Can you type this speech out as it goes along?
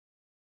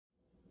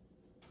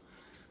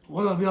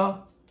What up,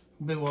 y'all?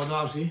 Big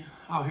Waldowski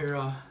out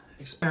here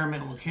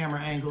experimenting with camera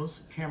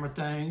angles, camera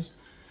things.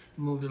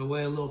 Moved it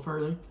away a little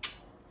further.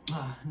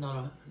 Not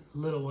a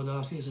little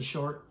Waldowski, it's a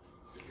short.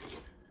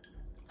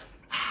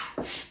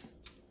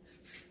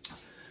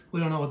 We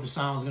don't know what the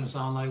sound's gonna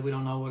sound like. We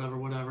don't know,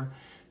 whatever.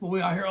 But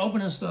we out here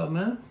opening stuff,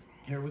 man.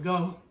 Here we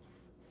go.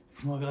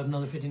 Well, I got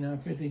another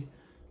 5950.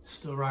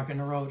 Still rocking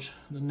the Roach,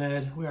 the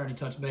Ned. We already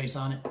touched base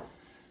on it.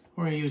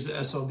 We're gonna use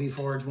the SOB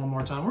Forge one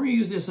more time. We're gonna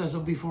use this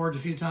SOB Forge a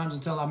few times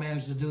until I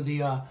manage to do the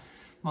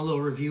my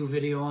little review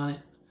video on it.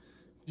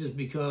 Just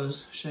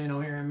because Shane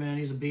O'Haron, man,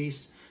 he's a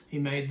beast. He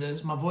made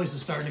this. My voice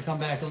is starting to come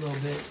back a little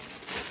bit.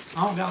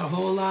 I don't got a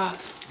whole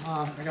lot.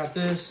 I got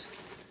this.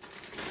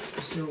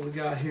 Let's see what we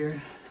got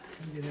here.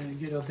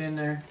 Get up in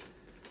there.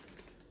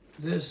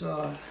 This,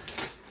 and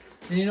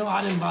you know,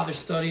 I didn't bother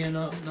studying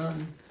up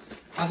nothing.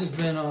 I just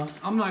been,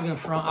 I'm not gonna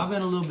front. I've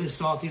been a little bit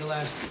salty the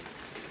last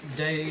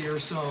day or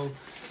so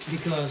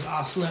because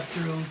I slept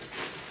through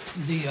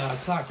the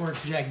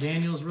Clockworks Jack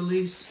Daniels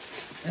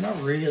release, and I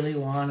really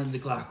wanted the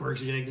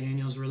Clockworks Jack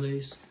Daniels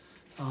release.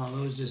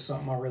 It was just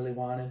something I really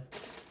wanted.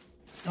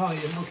 Oh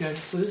yeah, okay.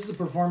 So this is the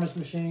Performance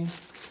Machine,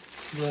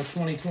 the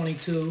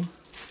 2022.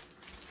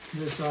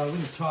 This we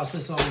can toss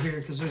this over here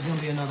because there's gonna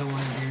be another one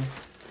in here.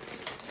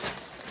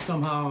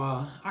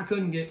 Somehow I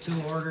couldn't get two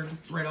ordered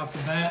right off the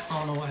bat. I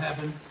don't know what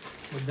happened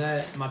with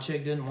that. My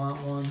chick didn't want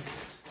one.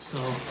 So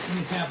let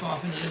me tap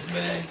off into this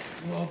bag.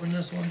 We'll open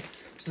this one.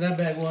 So that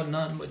bag wasn't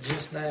nothing but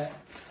just that.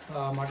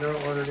 My girl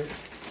ordered it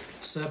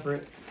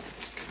separate.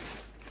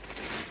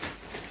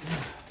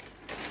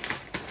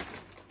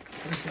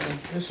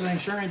 This thing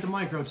sure ain't the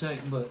Microtech,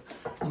 but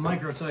the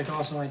Microtech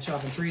also ain't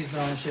chopping trees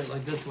down and shit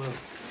like this will.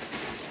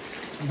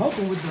 I'm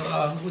hoping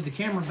with the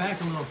camera back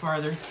a little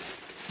farther,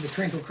 the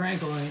crinkle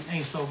crankle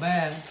ain't so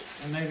bad,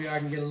 and maybe I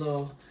can get a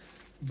little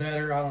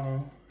better. I don't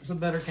know. It's a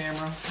better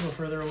camera, a little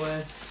further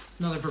away.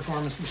 Another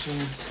Performance Machine,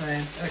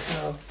 same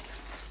XL.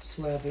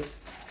 Slap it,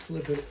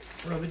 flip it,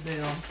 rub it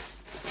down.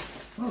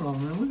 Hold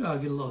on, man. We gotta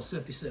get a little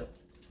sippy sip.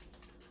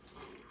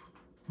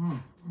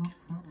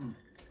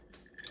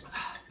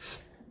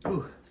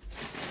 Ooh.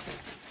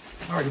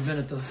 Already been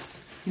at the,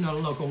 you know,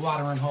 the local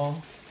watering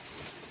hole,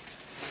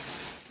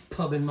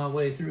 pubbing my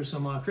way through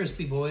some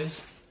crispy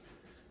boys.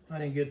 I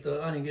didn't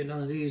get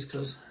none of these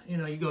because, you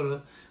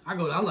know, I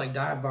like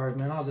dive bars,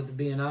 man. I was at the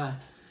B&I,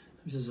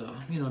 which is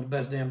you know, the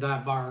best damn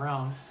dive bar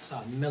around. It's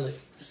out in Millet,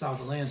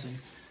 south of Lansing,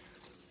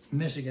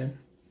 Michigan.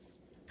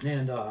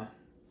 And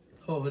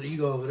you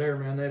go over there,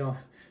 man, they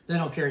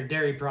don't carry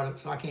dairy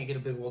products, so I can't get a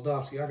big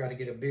Waldowski. I got to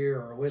get a beer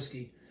or a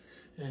whiskey.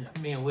 And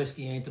me and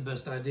whiskey ain't the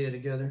best idea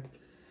together,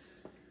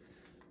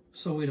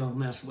 so we don't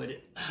mess with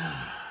it.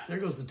 There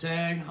goes the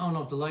tag. I don't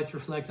know if the light's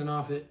reflecting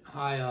off it.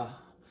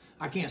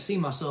 I can't see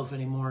myself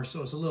anymore,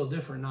 so it's a little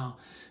different now.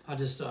 I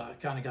just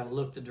kind of got to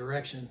look the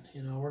direction.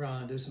 You know, we're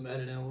gonna do some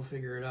editing. We'll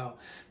figure it out.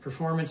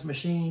 Performance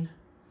Machine.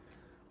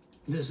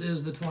 This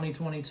is the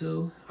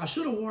 2022. I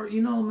should have wore,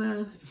 you know,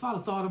 man, if I'd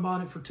have thought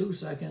about it for 2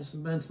 seconds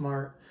and been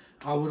smart,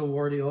 I would have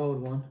wore the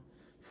old one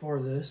for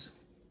this.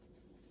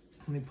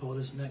 Let me pull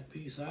this neck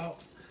piece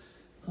out.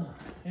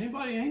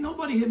 Ain't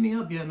nobody hit me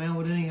up yet, man,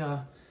 with any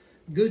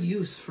good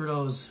use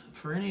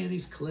for any of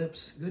these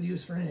clips. Good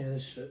use for any of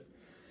this shit.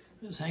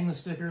 Just hang the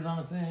stickers on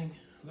a thing.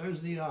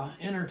 There's the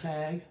inner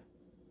tag.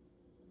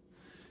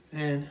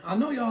 And I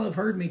know y'all have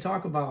heard me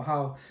talk about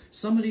how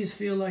some of these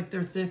feel like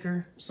they're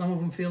thicker, some of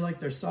them feel like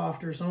they're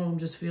softer, some of them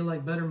just feel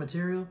like better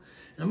material.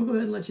 And I'm gonna go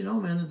ahead and let you know,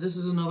 man, that this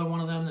is another one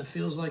of them that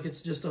feels like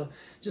it's just a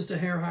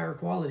hair higher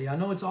quality. I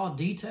know it's all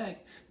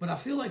D-Tech, but I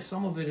feel like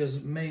some of it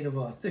is made of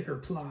a thicker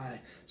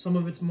ply. Some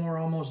of it's more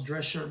almost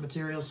dress shirt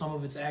material. Some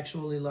of it's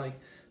actually like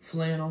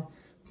flannel.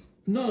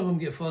 None of them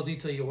get fuzzy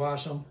till you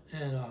wash them.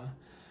 And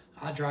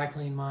I dry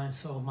clean mine,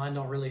 so mine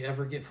don't really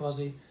ever get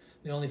fuzzy.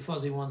 The only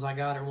fuzzy ones I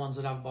got are ones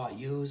that I've bought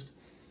used.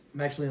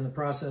 I'm actually in the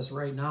process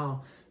right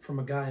now from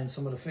a guy in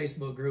some of the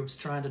Facebook groups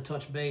trying to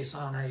touch base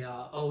on a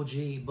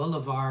OG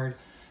Boulevard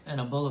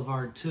and a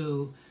Boulevard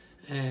 2,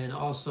 and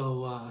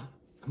also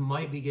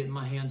might be getting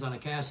my hands on a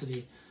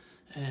Cassidy.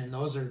 And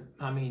those are,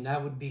 I mean,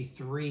 that would be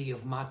 3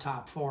 of my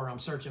top 4 I'm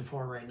searching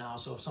for right now.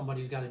 So if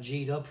somebody's got a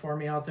G'd up for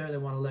me out there, they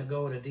want to let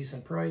go at a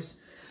decent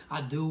price.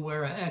 I do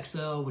wear a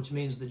XL, which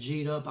means the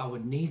G'd up, I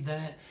would need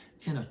that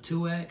in a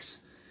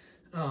 2X.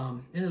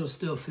 And it'll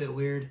still fit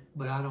weird,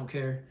 but I don't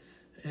care.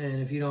 And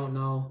if you don't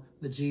know,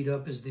 the G'd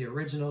up is the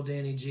original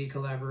Danny G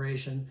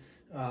collaboration.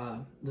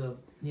 The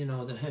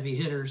heavy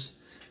hitters,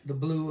 the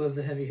blue of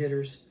the heavy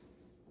hitters,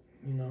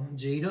 you know,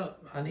 G'd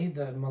up. I need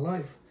that in my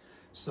life.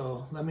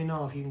 So let me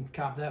know if you can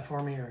cop that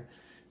for me, or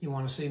you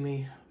want to see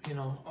me, you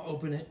know,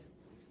 open it.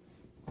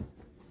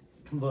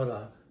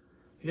 But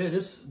yeah,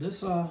 this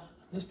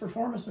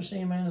Performance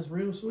Machine, man, is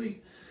real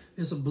sweet.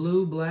 It's a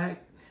blue,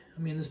 black. I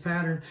mean, this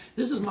pattern,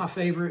 this is my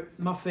favorite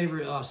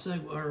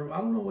or I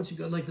don't know what you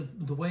got, like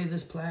the way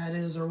this plaid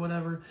is or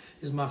whatever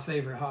is my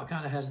favorite. How it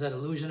kind of has that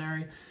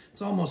illusionary.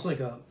 It's almost like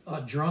a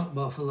drunk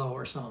buffalo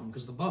or something,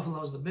 because the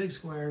buffalo's the big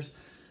squares,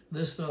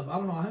 this stuff, I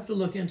don't know, I have to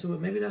look into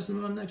it. Maybe that's the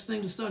next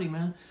thing to study,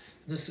 man.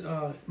 This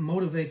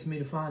motivates me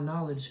to find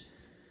knowledge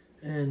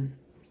and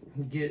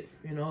get,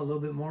 you know, a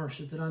little bit more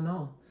shit that I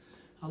know.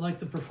 I like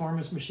the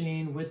Performance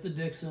Machine with the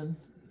Dixxon.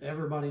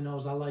 Everybody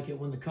knows I like it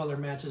when the color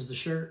matches the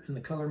shirt, and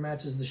the color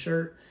matches the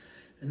shirt.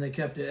 And they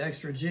kept it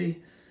extra G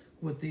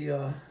with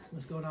the,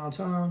 let's go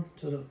downtown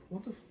to the,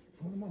 what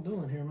am I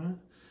doing here, man?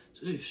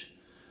 Sheesh.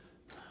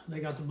 They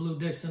got the blue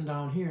Dixxon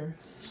down here.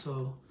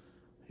 So,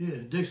 yeah,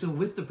 Dixxon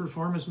with the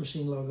Performance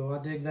Machine logo.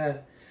 I dig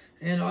that.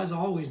 And as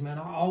always, man,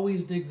 I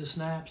always dig the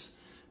snaps.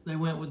 They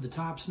went with the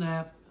top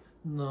snap.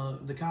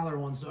 The collar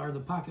ones, or the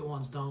pocket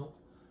ones don't.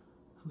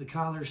 The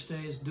collar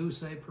stays, do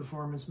say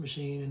Performance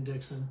Machine and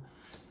Dixxon.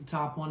 The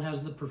top one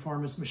has the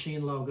Performance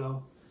Machine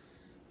logo.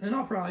 And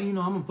I'll probably, you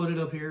know, I'm going to put it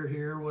up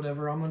here,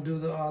 whatever. I'm going to do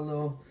the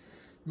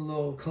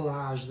little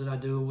collage that I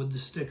do with the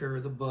sticker,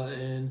 the button,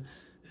 and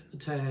the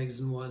tags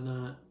and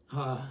whatnot.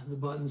 The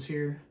buttons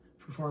here,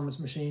 Performance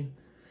Machine.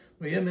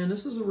 But yeah, man,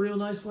 this is a real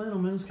nice flannel,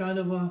 man. It's kind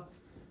of,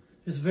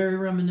 it's very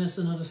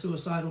reminiscent of the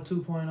Suicidal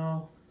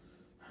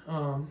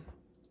 2.0,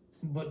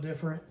 but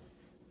different.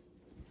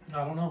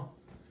 I don't know.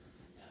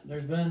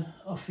 There's been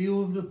a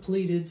few of the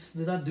pleateds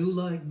that I do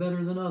like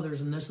better than others,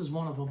 and this is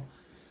one of them.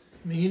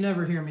 I mean, you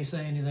never hear me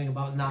say anything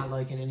about not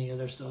liking any of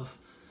their stuff.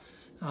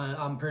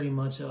 I'm pretty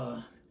much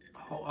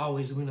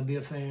always going to be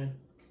a fan,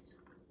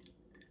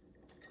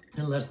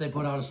 unless they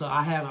put out a stuff.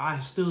 I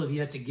still have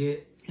yet to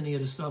get any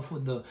of the stuff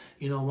with the,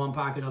 you know, one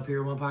pocket up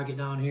here, one pocket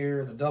down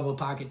here, the double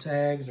pocket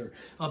tags or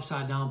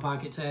upside down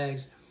pocket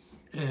tags.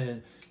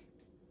 And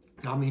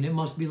I mean, it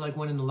must be like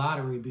winning the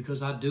lottery,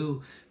 because I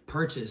do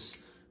purchase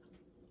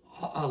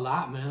a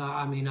lot, man.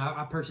 I mean,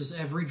 I purchase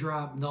every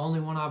drop. The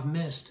only one I've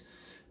missed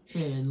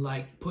and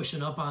like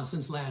pushing up on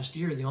since last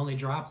year, the only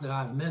drop that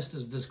I've missed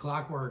is this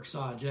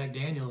Clockworks Jack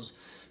Daniels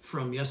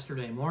from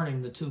yesterday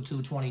morning, the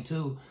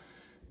 2222,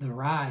 the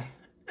rye.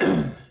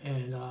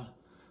 And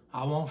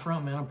I won't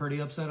front, man. I'm pretty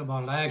upset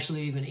about it. I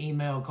actually even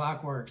emailed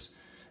Clockworks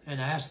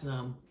and asked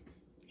them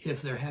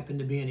if there happened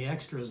to be any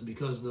extras,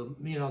 because the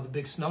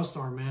big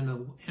snowstorm, man,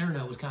 the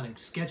internet was kind of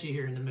sketchy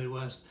here in the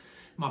Midwest.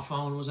 My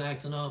phone was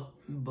acting up,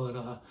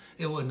 but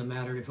it wouldn't have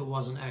mattered if it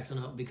wasn't acting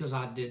up, because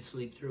I did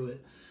sleep through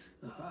it.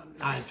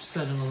 I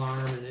set an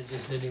alarm and it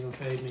just didn't even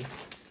fade me.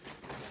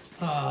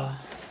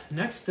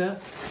 Next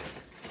step,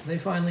 they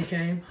finally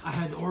came. I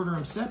had to order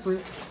them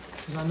separate,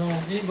 because I know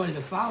anybody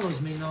that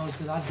follows me knows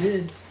that I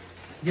did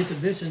get the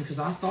bitching, because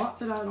I thought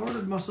that I'd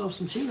ordered myself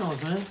some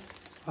Chinos, man.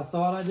 I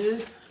thought I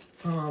did.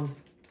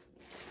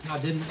 I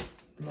didn't.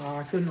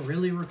 I couldn't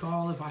really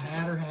recall if I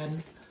had or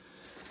hadn't.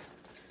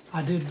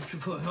 I did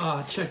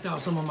checked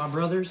out some of my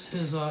brothers.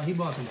 He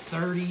bought some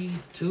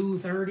 32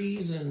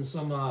 30s and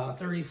some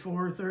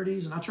 34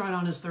 30s, and I tried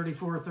on his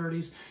 34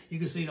 30s. You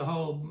can see the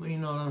whole, you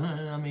know,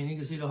 I mean, you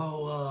can see the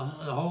whole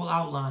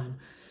outline.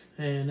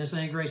 And this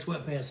ain't gray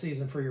sweatpants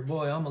season for your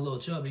boy. I'm a little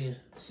chubby,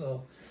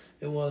 so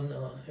it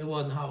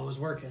wasn't how it was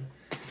working.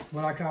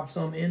 But I copped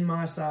some in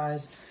my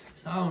size.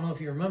 And I don't know if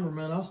you remember,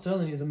 man. I was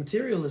telling you, the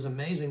material is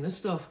amazing. This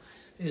stuff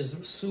is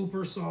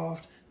super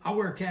soft. I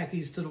wear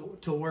khakis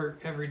to work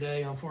every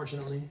day,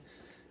 unfortunately,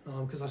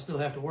 because I still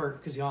have to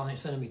work, because y'all ain't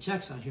sending me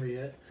checks on here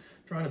yet.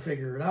 I'm trying to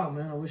figure it out,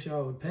 man. I wish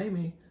y'all would pay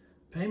me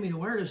to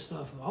wear this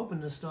stuff, and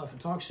open this stuff, and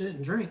talk shit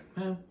and drink,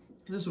 man.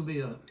 This would be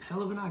a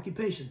hell of an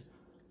occupation.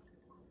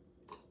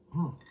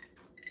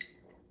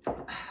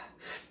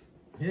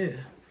 Yeah.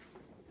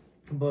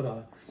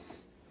 But,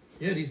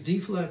 yeah, these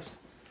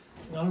D-Flex,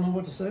 I don't know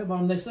what to say about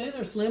them. They say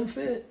they're slim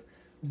fit,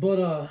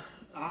 but,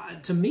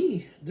 to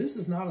me, this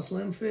is not a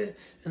slim fit,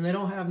 and they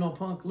don't have no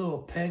punk little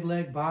peg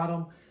leg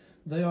bottom.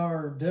 They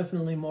are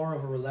definitely more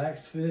of a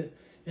relaxed fit,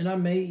 and I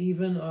may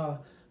even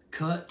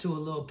cut to a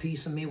little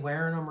piece of me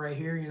wearing them right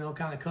here, you know,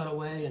 kind of cut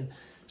away and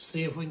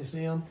see if we can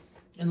see them,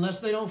 unless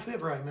they don't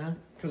fit right, man.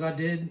 Because I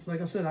did,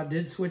 like I said, I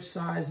did switch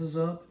sizes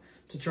up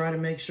to try to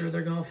make sure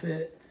they're going to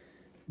fit,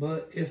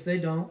 but if they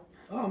don't,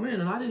 oh, man,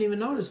 and I didn't even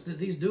notice that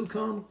these do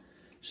come,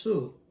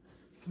 shoot,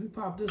 let me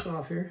pop this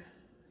off here.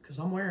 Because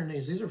I'm wearing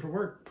these. These are for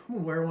work. I'm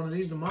going to wear one of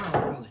these tomorrow,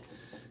 probably.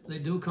 They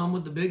do come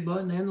with the big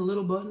button and the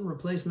little button,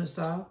 replacement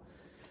style.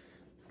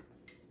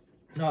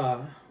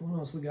 What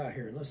else we got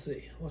here? Let's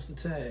see. What's the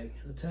tag?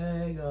 The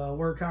tag,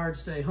 work hard,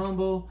 stay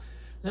humble.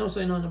 They don't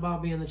say nothing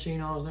about being the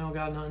Chinos. They don't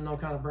got nothing, no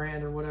kind of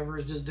brand or whatever.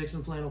 It's just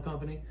Dixxon Flannel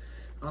Company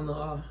on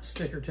the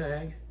sticker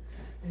tag.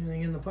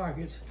 Anything in the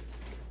pockets.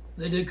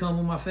 They did come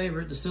with my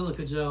favorite, the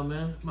silica gel,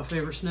 man. My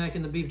favorite snack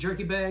in the beef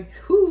jerky bag.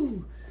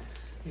 Whoo!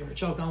 You ever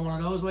choke on one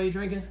of those while you're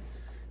drinking?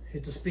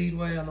 Hit the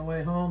Speedway on the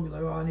way home. Be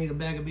like, oh, I need a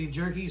bag of beef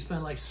jerky. You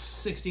spend like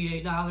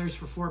 $68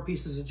 for 4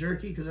 pieces of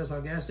jerky, because that's how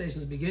gas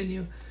stations be getting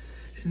you.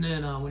 And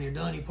then when you're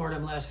done, you pour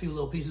them last few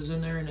little pieces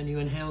in there, and then you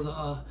inhale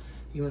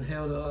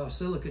the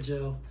silica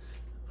gel.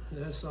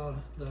 That's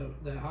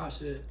that hot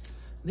shit.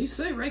 These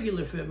say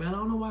regular fit, man. I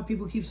don't know why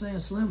people keep saying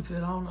slim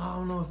fit. I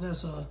don't know if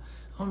that's I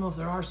don't know if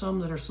there are some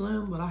that are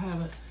slim, but I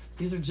haven't.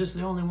 These are just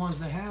the only ones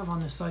they have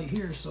on this site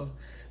here, so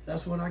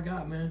that's what I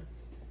got, man.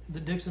 The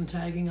Dixxon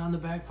tagging on the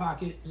back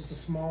pocket, just a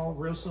small,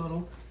 real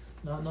subtle,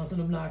 not nothing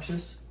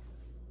obnoxious.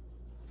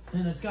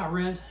 And it's got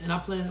red.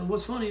 And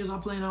what's funny is I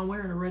plan on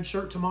wearing a red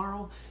shirt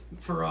tomorrow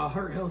for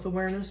heart health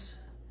awareness.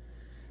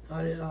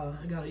 I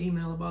got an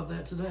email about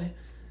that today.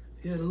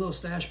 You had a little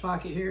stash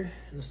pocket here.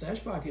 And the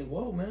stash pocket,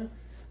 whoa, man.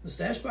 The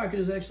stash pocket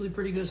is actually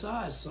pretty good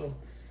size. So,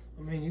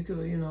 I mean, you could,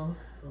 you know,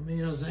 a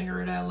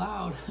zinger it out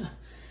loud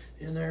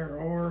in there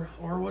or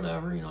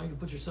whatever. You know, you can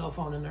put your cell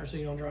phone in there so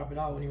you don't drop it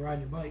out when you ride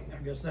your bike.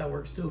 I guess that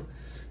works too,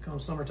 come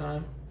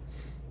summertime.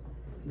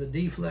 The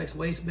D-Flex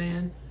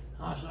waistband.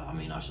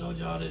 I showed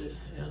y'all that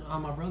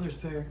on my brother's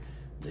pair,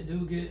 they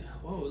do get,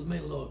 whoa, it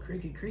made a little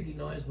creaky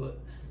noise, but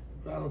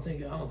I don't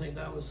think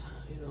that was,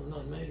 you know,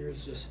 nothing major.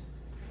 It's just,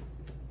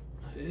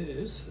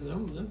 it's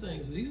them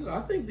things.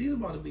 I think these are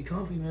about to be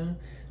comfy, man.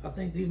 I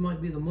think these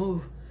might be the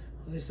move.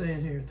 What are they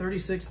saying here?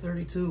 36,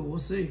 32. We'll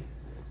see.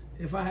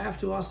 If I have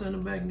to, I'll send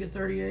them back and get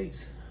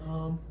 38s.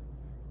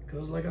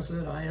 Because like I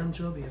said, I am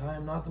chubby. I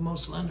am not the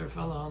most slender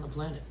fella on the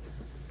planet.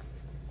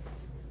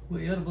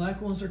 But yeah, the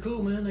black ones are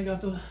cool, man. They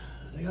got the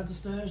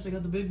stash. They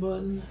got the big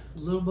button,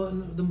 the little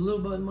button. The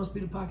little button must be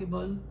the pocket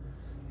button.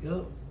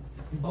 Yep.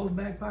 Both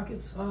back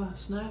pockets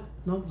snap.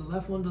 Nope, the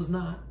left one does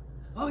not.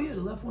 Oh yeah,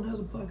 the left one has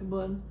a pocket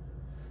button.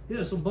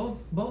 Yeah, so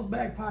both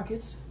back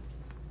pockets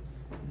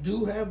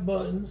do have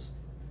buttons.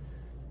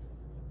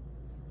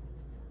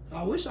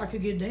 I wish I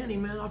could get Danny,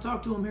 man. I'll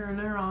talk to him here and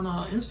there on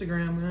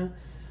Instagram, man.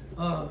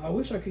 I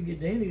wish I could get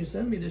Danny to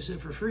send me this shit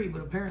for free,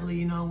 but apparently,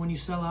 you know, when you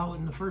sell out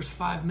in the first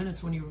 5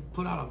 minutes, when you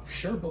put out a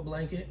Sherpa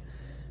blanket,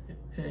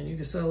 and you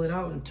can sell it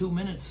out in 2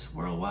 minutes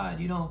worldwide,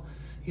 you don't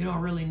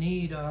really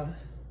need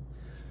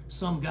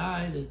some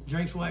guy that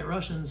drinks White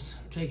Russians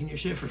taking your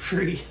shit for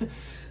free.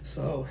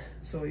 so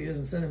he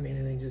isn't sending me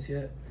anything just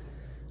yet,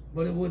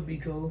 but it would be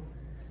cool.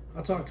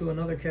 I talked to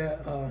another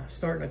cat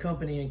starting a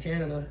company in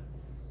Canada.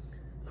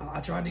 I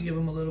tried to give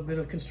him a little bit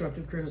of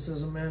constructive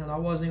criticism, man, and I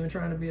wasn't even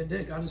trying to be a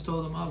dick. I just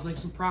told him, I was like,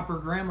 some proper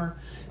grammar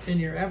in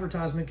your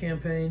advertisement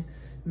campaign,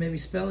 maybe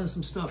spelling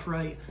some stuff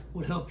right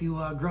would help you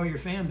grow your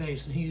fan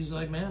base. And he's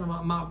like, man,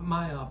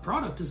 my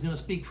product is going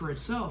to speak for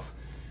itself.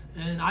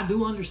 And I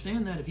do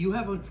understand that. If you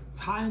have a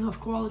high enough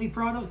quality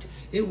product,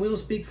 it will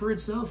speak for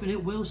itself and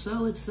it will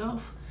sell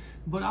itself.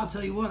 But I'll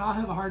tell you what, I'll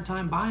have a hard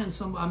time buying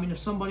some. I mean, if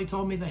somebody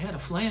told me they had a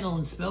flannel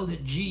and spelled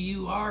it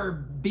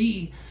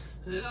G-U-R-B,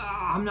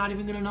 I'm not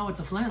even gonna know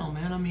it's a flannel,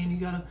 man. I mean, you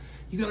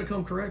gotta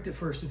come correct at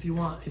first if you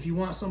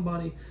want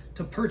somebody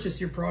to purchase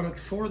your product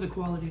for the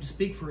quality to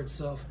speak for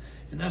itself.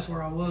 And that's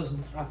where I was.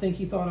 And I think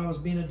he thought I was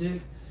being a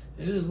dick.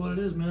 It is what it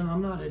is, man.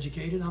 I'm not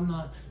educated. I'm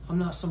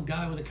not some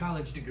guy with a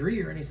college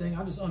degree or anything.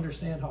 I just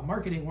understand how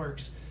marketing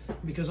works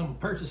because I'm a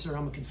purchaser.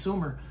 I'm a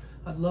consumer.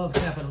 I love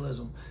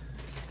capitalism.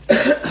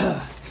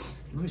 Let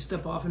me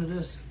step off into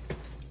this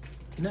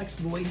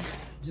next boy,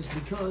 just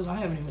because I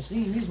haven't even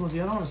seen these ones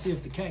yet. I want to see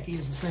if the khaki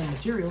is the same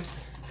material,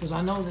 because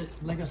I know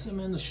that, like I said,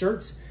 man, the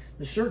shirts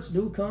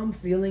do come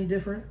feeling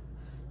different.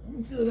 Let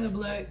me feel that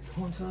black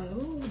one time.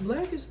 Oh, the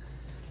black is,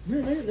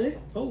 man, they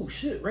oh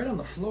shit, right on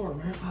the floor,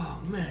 man. Oh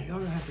man, y'all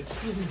gonna have to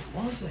excuse me for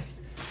 1 second.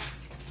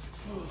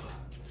 Oh.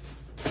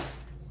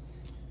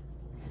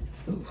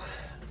 Ooh,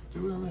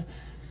 threw it on there.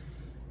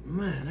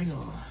 Man, they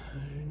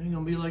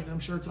gonna be like them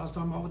shirts I was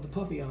talking about with the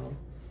puppy on them.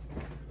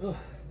 Ugh.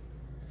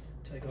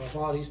 Take off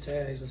all these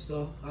tags and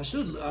stuff. I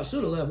should have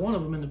left one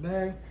of them in the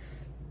bag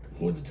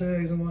with the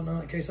tags and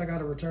whatnot in case I got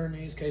to return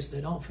these, in case they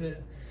don't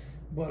fit.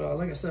 But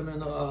like I said, man,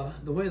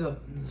 the way the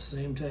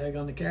same tag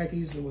on the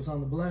khakis that was on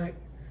the black.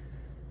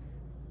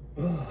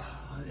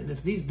 And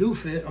if these do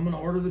fit, I'm gonna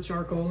order the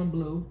charcoal and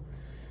blue.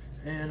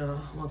 And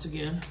once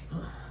again,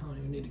 I don't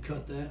even need to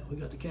cut that. We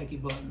got the khaki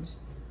buttons.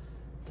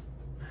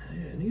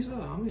 Yeah, and these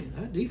are, I mean,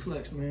 that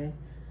D-Flex, man.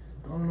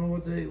 I don't know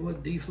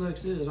what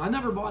D-Flex is. I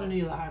never bought any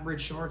of the hybrid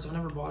shorts. I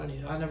never bought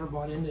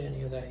into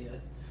any of that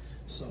yet.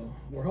 So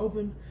we're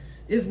hoping,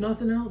 if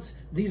nothing else,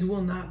 these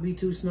will not be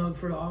too snug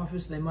for the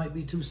office. They might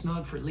be too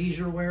snug for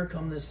leisure wear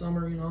come this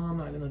summer. You know, I'm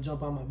not gonna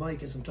jump on my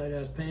bike in some tight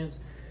ass pants.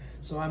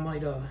 So I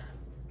might,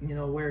 you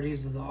know, wear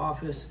these to the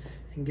office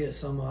and get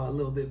some a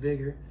little bit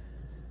bigger.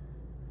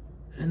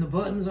 And the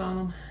buttons on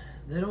them,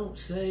 they don't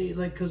say,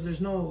 like, cause there's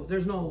no,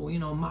 you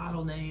know,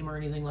 model name or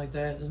anything like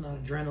that. There's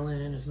not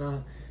Adrenaline. It's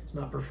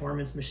not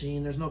Performance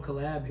Machine. There's no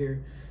collab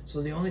here.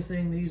 So the only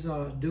thing these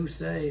do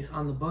say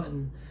on the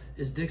button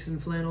is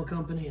Dixxon Flannel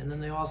Company, and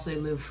then they all say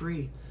live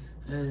free.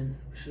 And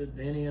should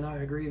Danny and I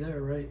agree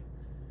there, right?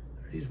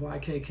 Are these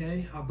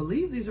YKK? I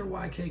believe these are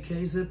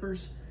YKK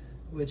zippers,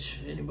 which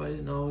anybody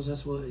that knows,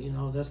 that's what, you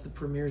know, that's the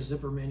premier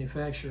zipper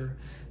manufacturer.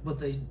 But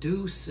they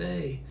do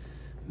say,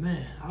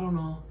 man, I don't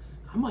know.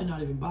 I might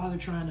not even bother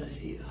trying to,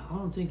 I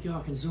don't think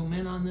y'all can zoom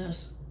in on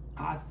this.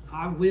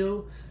 I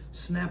will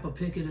snap a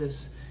pic of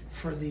this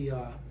for the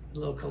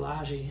little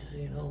collage,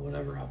 you know,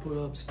 whatever I put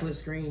up, split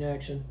screen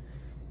action,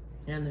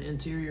 and the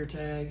interior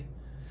tag.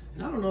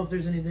 And I don't know if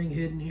there's anything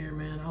hidden here,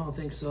 man. I don't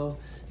think so.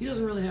 He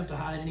doesn't really have to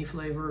hide any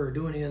flavor or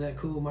do any of that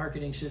cool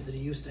marketing shit that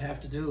he used to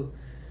have to do.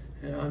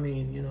 I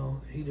mean, you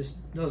know, he just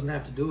doesn't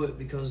have to do it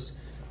because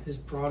his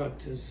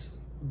product has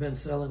been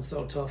selling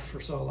so tough for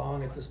so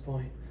long at this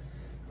point.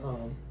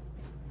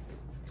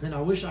 And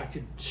I wish I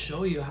could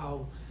show you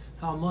how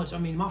how much. I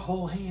mean, my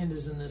whole hand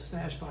is in this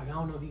stash pocket. I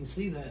don't know if you can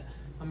see that.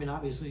 I mean,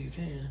 obviously you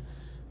can.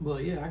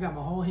 But yeah, I got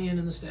my whole hand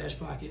in the stash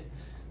pocket,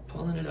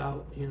 pulling it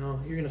out. You know,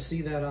 you're going to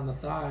see that on the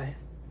thigh.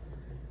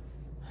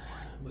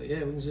 But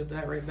yeah, we can zip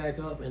that right back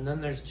up. And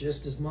then there's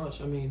just as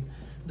much. I mean,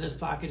 this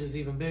pocket is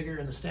even bigger,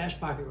 and the stash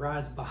pocket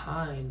rides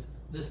behind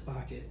this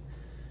pocket.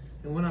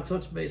 And when I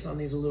touched base on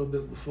these a little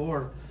bit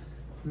before,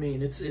 I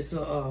mean,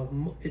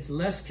 it's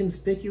less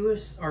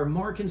conspicuous, or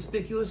more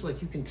conspicuous,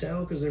 like you can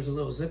tell, because there's a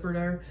little zipper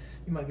there.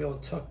 You might be able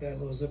to tuck that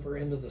little zipper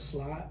into the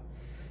slot.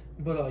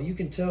 But you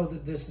can tell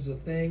that this is a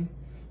thing,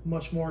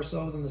 much more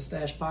so than the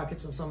stash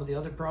pockets and some of the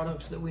other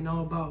products that we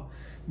know about.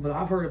 But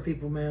I've heard of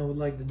people, man, with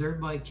like the dirt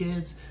bike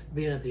kids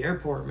being at the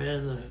airport,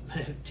 man,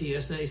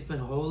 the TSA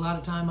spent a whole lot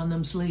of time on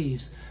them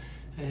sleeves.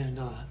 And,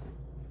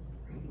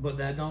 but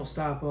that don't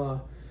stop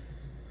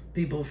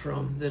people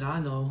from, that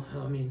I know,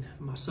 I mean,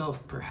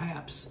 myself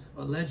perhaps,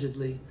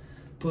 allegedly,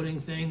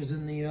 putting things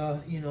in the,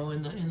 you know,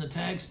 in the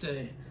tag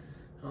stay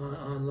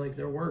on like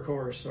their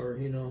workhorse, or,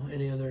 you know,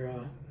 any other,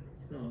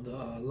 you know,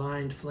 the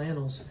lined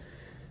flannels,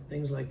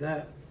 things like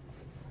that.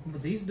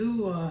 But these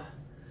do, I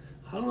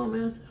don't know,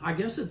 man. I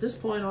guess at this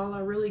point, all I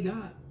really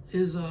got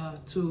is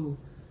to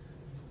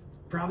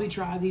probably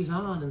try these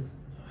on and,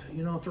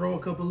 you know, throw a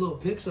couple little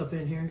pics up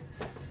in here.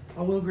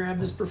 I will grab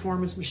this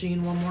performance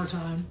machine one more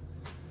time.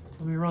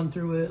 Let me run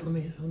through it.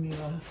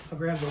 I'll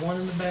grab the one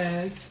in the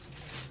bag,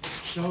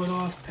 show it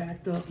off,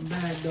 packed up and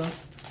bagged up.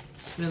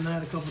 Spin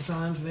that a couple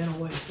times, Vanna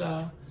White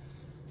style.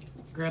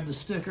 Grab the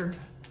sticker.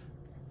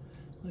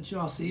 Let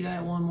y'all see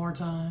that one more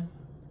time.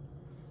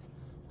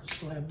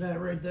 Slap that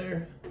right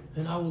there.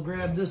 And I will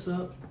grab this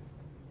up.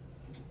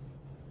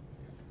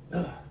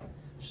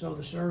 Show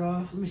the shirt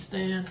off. Let me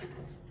stand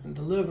and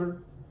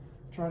deliver.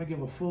 Try to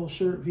give a full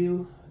shirt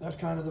view. That's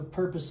kind of the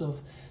purpose of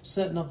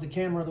setting up the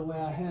camera the way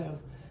I have,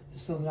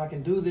 is so that I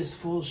can do this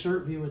full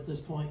shirt view at this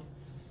point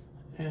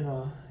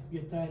and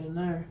get that in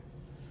there.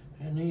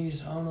 And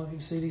these, I don't know if you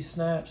can see these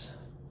snaps.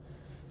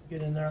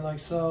 Get in there like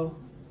so.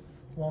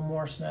 One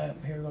more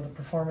snap. Here go the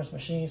performance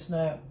machine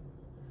snap.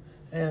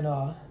 And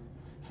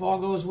if all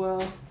goes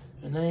well,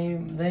 and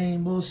they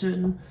ain't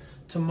bullshitting,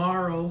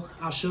 tomorrow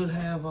I should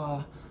have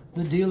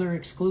the dealer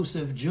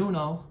exclusive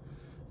Juno.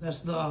 That's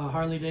the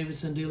Harley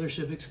Davidson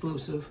dealership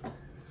exclusive.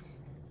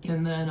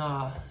 And then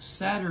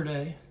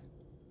Saturday,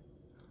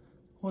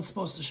 what's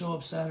supposed to show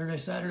up Saturday?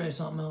 Saturday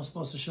something else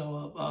supposed to show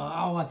up.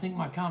 Oh, I think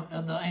my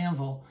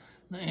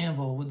the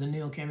anvil with the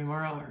Neil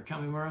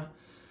Kamimura.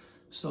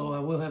 So I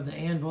will have the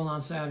anvil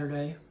on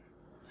Saturday,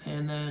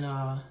 and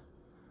then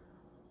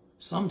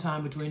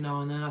sometime between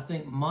now and then, I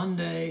think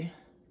Monday.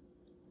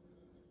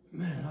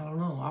 Man, I don't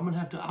know. I'm gonna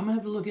have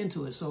to look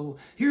into it. So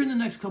here in the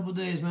next couple of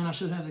days, man, I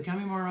should have the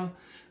Kamimura.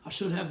 I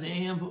should have the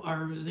anvil,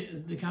 or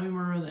the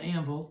Kamimura, the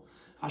anvil.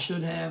 I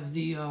should have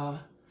the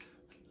damn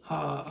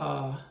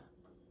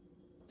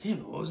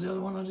it, what was the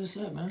other one I just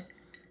said, man?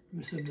 Let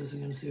me sip this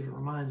again and see if it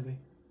reminds me.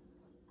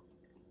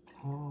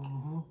 I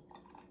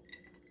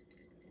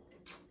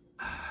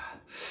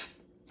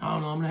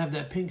don't know, I'm gonna have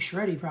that pink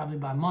shreddy probably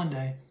by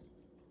Monday.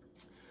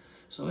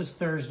 So it's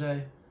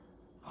Thursday.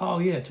 Oh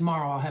yeah,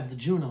 tomorrow I'll have the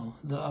Juno,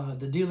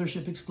 the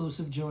dealership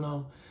exclusive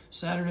Juno.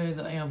 Saturday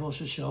the anvil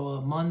should show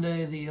up.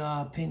 Monday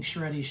the pink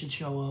shreddy should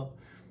show up.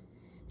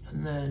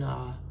 And then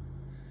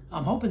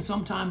I'm hoping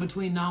sometime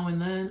between now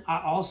and then,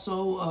 I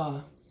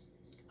also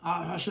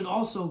I should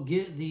also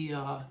get the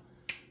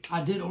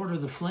I did order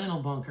the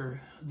flannel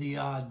bunker, the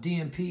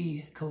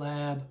DMP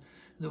collab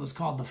that was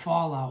called the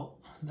Fallout.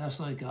 That's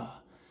like a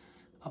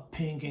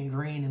pink and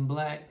green and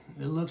black.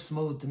 It looks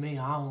smooth to me.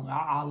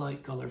 I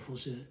like colorful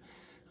shit.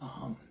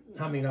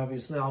 I mean,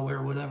 obviously I'll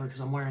wear whatever because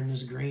I'm wearing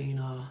this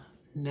green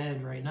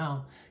Ned right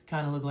now.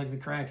 Kind of look like the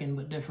Kraken,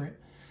 but different.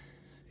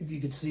 If you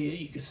could see it,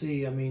 you could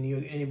see, I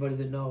mean, anybody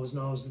that knows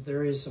that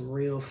there is some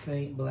real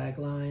faint black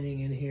lining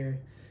in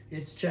here.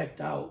 It's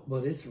checked out,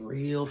 but it's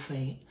real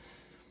faint.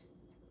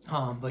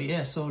 But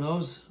yeah, so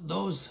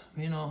those,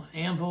 you know,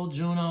 Anvil,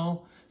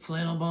 Juno,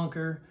 Flannel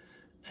Bunker,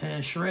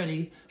 and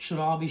Shreddy should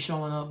all be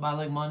showing up by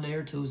like Monday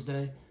or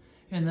Tuesday.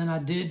 And then I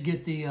did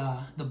get the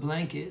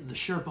blanket, the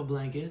Sherpa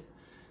blanket,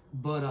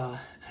 but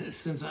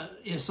since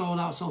it sold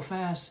out so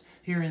fast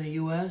here in the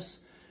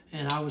U.S.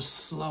 and I was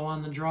slow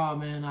on the draw,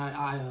 man,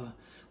 I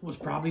was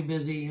probably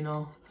busy, you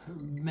know,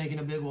 making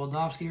a big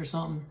Waldowski or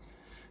something.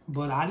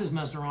 But I just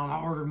messed around.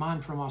 I ordered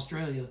mine from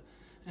Australia.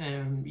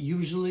 And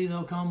usually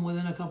they'll come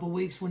within a couple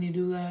weeks when you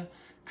do that.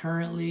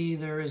 Currently,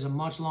 there is a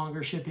much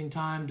longer shipping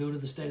time due to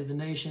the state of the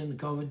nation, the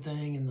COVID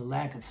thing, and the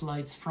lack of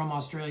flights from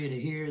Australia to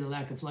here, the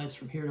lack of flights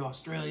from here to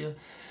Australia.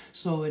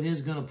 So it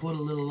is going to put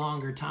a little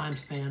longer time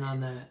span on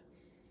that.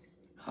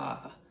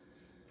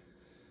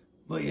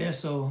 But yeah,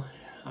 so,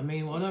 I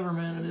mean, whatever,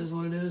 man. It is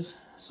what it is.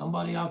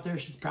 Somebody out there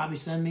should probably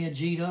send me a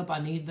G'd up. I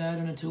need that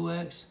in a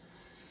 2X.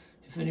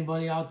 If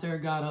anybody out there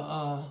got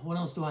a, what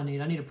else do I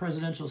need? I need a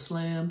presidential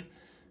slammed.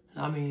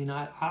 I mean,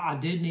 I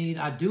do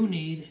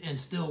need, and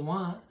still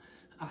want,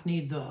 I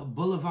need the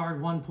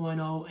Boulevard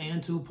 1.0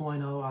 and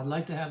 2.0. I'd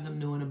like to have them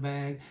new in a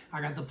bag.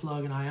 I got the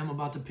plug, and I am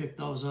about to pick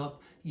those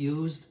up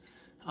used.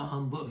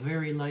 but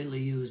very lightly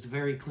used,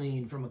 very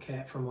clean from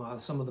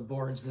some of the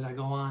boards that I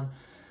go on.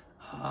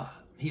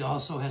 He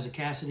also has a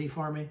Cassidy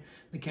for me.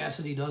 The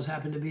Cassidy does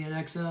happen to be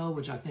an XL,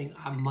 which I think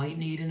I might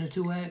need in a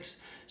 2X.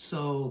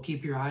 So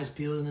keep your eyes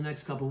peeled in the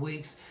next couple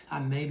weeks. I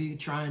may be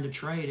trying to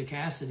trade a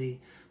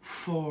Cassidy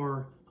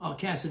for a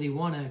Cassidy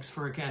 1X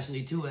for a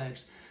Cassidy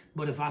 2X.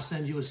 But if I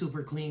send you a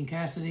super clean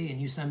Cassidy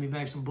and you send me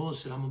back some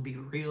bullshit, I'm going to be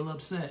real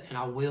upset and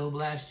I will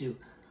blast you.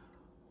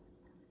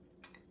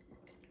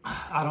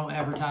 I don't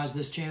advertise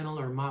this channel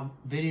or my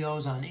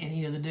videos on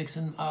any of the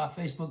Dixxon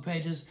Facebook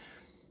pages.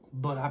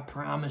 But I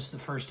promise the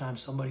first time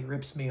somebody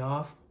rips me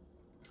off,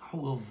 I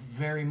will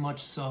very much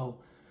so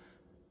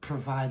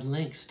provide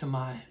links to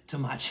my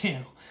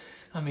channel.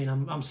 I mean,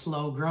 I'm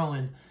slow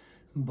growing,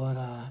 but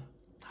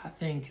I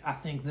think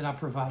that I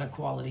provide a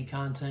quality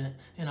content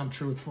and I'm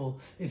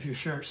truthful. If your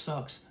shirt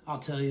sucks, I'll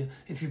tell you.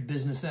 If your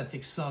business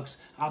ethic sucks,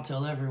 I'll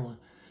tell everyone.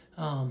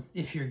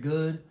 If you're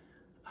good,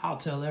 I'll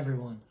tell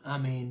everyone. I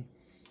mean,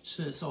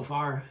 shit, so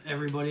far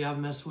everybody I've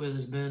messed with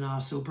has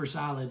been super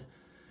solid.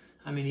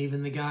 I mean,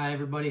 even the guy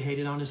everybody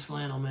hated on his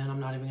flannel, man. I'm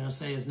not even going to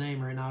say his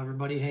name right now.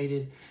 Everybody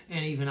hated,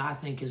 and even I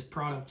think his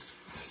product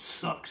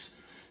sucks.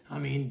 I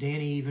mean,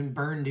 Danny even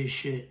burned his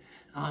shit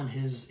on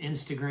his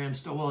Instagram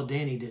store. Well,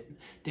 Danny didn't.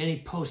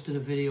 Danny posted a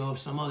video of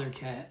some other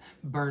cat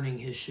burning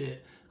his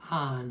shit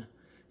on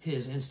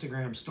his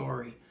Instagram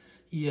story.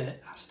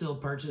 Yet, I still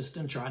purchased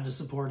and tried to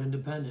support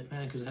independent,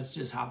 man, because that's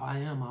just how I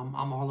am.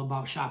 I'm all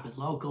about shopping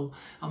local.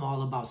 I'm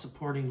all about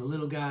supporting the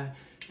little guy,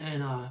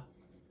 and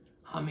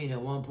I mean,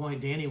 at one point,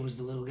 Danny was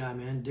the little guy,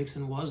 man.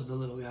 Dixxon was the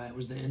little guy. It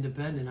was the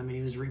independent. I mean,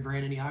 he was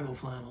rebranding Iago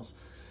flannels.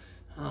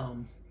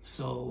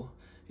 So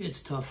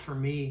it's tough for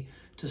me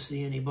to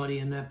see anybody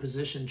in that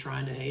position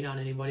trying to hate on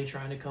anybody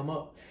trying to come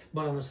up.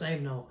 But on the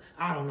same note,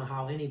 I don't know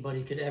how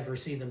anybody could ever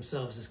see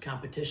themselves as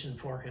competition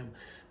for him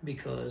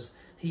because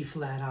he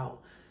flat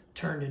out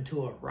turned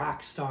into a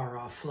rock star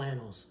off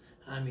flannels.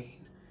 I mean,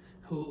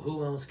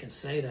 who else can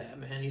say that,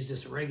 man? He's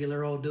just a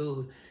regular old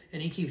dude, and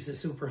he keeps it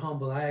super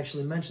humble. I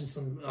actually mentioned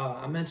something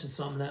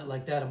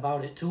like that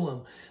about it to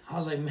him. I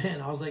was like,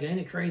 man, ain't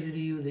it crazy to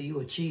you that you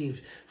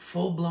achieved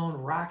full-blown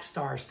rock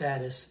star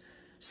status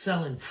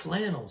selling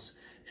flannels?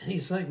 And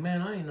he's like,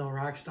 man, I ain't no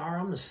rock star.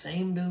 I'm the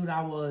same dude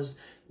I was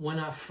when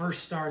I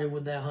first started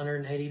with that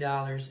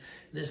 $180,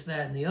 this,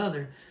 that, and the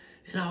other.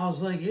 And I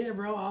was like, yeah,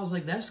 bro. I was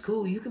like, that's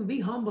cool. You can be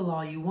humble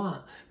all you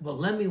want. But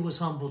Lemmy was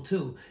humble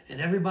too.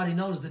 And everybody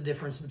knows the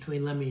difference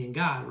between Lemmy and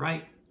God,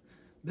 right?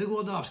 Big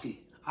Waldowski,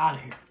 out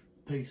of here.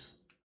 Peace.